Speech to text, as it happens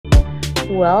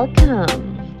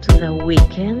Welcome to the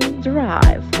Weekend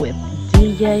Drive with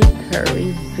DJ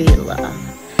Perryvilla.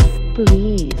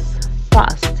 Please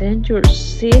fasten your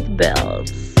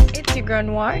seatbelts. It's your girl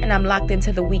Noir, and I'm locked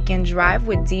into the Weekend Drive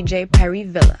with DJ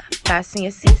Perryvilla. Fasten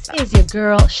your seatbelts. It's your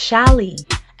girl Shali,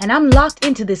 and I'm locked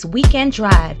into this Weekend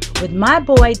Drive with my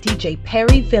boy DJ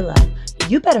Perryvilla.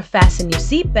 You better fasten your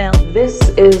seatbelt. This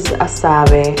is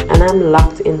Asabe, and I'm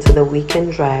locked into the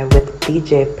Weekend Drive with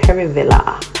DJ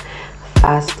Perryvilla.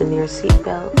 Fasten your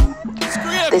seatbelt.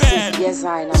 This is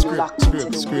Yeza, and I'm locked into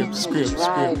the Weekend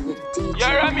Drive with DJ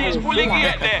Perryvilla.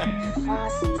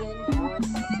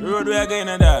 Road we are going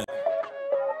to that.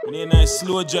 We need a nice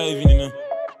slow driving, you know.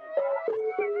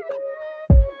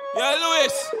 Yo,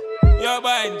 Louis. Yo,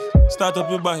 Bind. Start up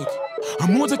your bike. A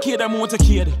motorcade.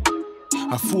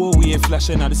 A four-way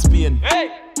flashing at the Spain.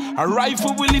 Hey. A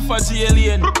rifle will lift as the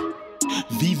alien.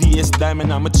 VVS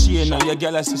diamond, I'm a chain. Now your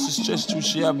girl says she stressed too,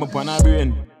 she have my on her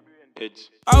brain.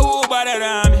 I hope about that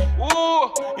on me.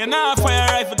 You're not a fire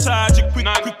rifle charge. Quick,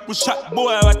 we shot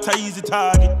boy, what a easy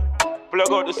target.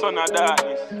 Plug out the sun of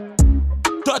darkness.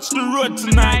 Touch the road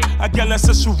tonight. A girl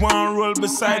says she want roll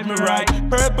beside me right.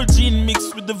 Purple jean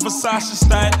mixed with the Versace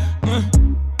style.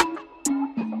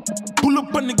 Pull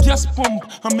up on the gas pump,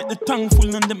 I make the tank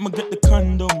full and then I get the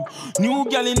condom. New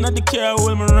girl in the car,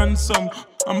 hold my ransom.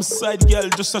 I'm a side girl,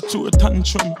 just a true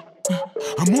tantrum.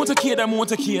 A motorcade.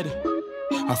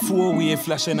 A four-way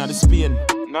flashing at the Spain.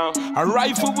 No. A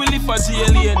rifle will lift as the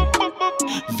alien.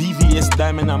 VVS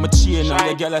diamond, I'm a chain. Now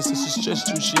the girl says she stressed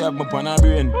too, she have my on her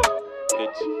brain.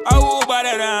 I hope about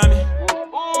that on me.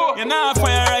 You're not a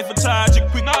fire rifle charge.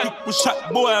 Quick, we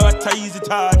shot boy, what a easy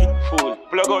target. Fool,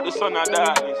 plug out the sun of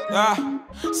darkness.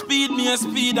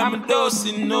 Speed, I'm a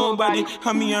dosing nobody.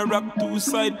 I'm me a rock two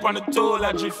side on the toll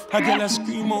a drift. A girl a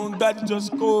scream out, God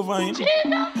just go vine.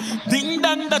 Ding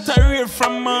dong that I rear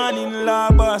from morning.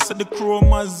 Lava, said the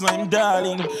chromas, I'm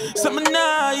darling. Some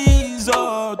nice,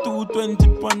 220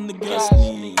 on the gas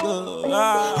nigga.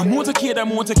 A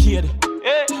motorcade.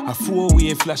 A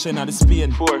four-way flashing at the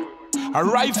Spain. A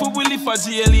rifle will lift as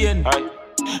the alien.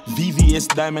 VVS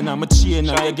diamond, I'm a chain.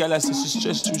 Now your girl says she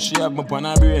stressed too, she have my on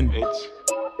her brain.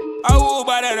 I hope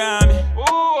about that on me.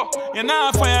 You're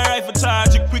not a fire rifle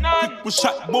charge. Quick, we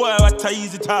shot boy, what a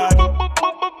easy target.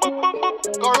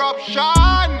 Corruption!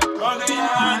 Run the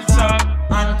hands up,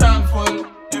 and thankful.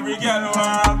 Every girl who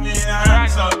have me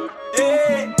hands up.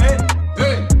 Hey.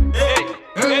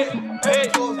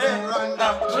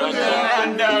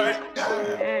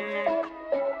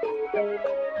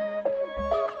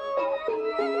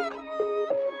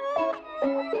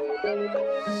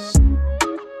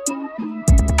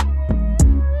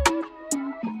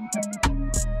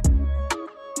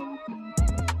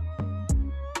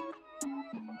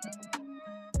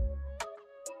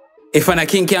 If I'm a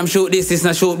king cam shoot this, it's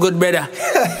not shoot good, brother.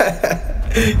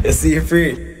 You see you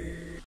free.